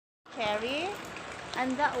cherry,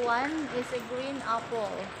 and that one is a green apple,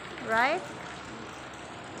 right?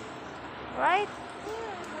 Right?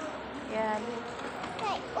 Yeah.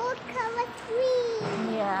 Like all color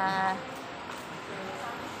green. Yeah.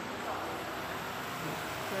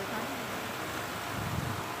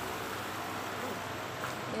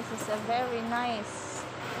 This is a very nice.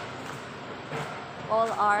 All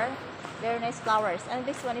are very nice flowers, and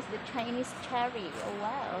this one is the Chinese cherry. Oh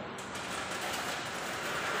wow!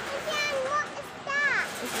 Again, what is that?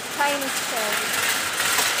 It's a Chinese cherry.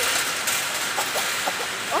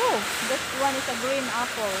 Oh, this one is a green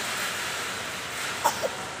apple.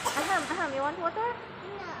 You want water?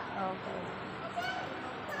 No. Okay. Again,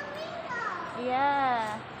 flamingo.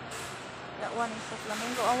 Yeah. That one is a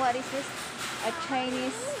flamingo. And what is this? A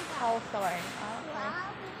Chinese hawthorn. Okay.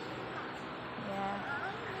 Yeah.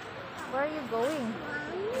 Where are you going?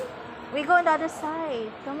 We go on the other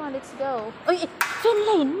side. Come on, let's go. Oh,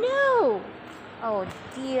 Finlay, no! Oh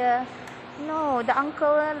dear. No, the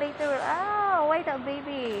uncle later will. Ah, why that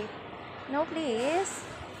baby? No, please.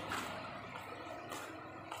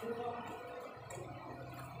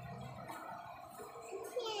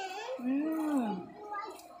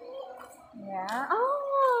 Yeah.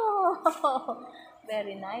 Oh,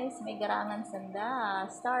 very nice. May garangan sanda.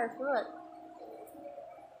 Star fruit.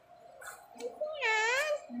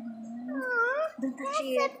 Don't touch That's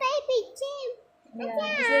it. a baby cherry. Yeah,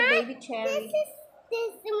 this is a baby cherry.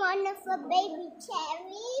 This is one of a baby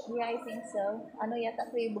cherry. Yeah, I think so. Ano yata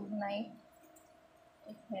ito yung bugnay?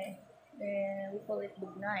 Okay. We call it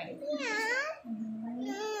bugnay. Yeah.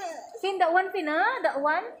 Fin, that one, Fin, that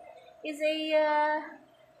one is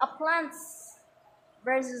a plants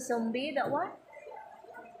versus zombie. That one.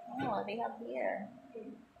 Oh, they have here.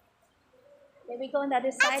 Okay, we go on the other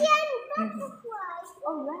side. Butterfly.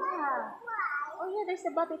 Oh yeah. Oh yeah, there's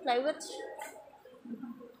a butterfly. Which?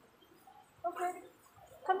 Okay.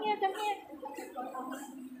 Come here, come here.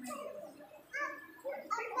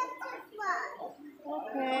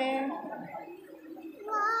 Okay.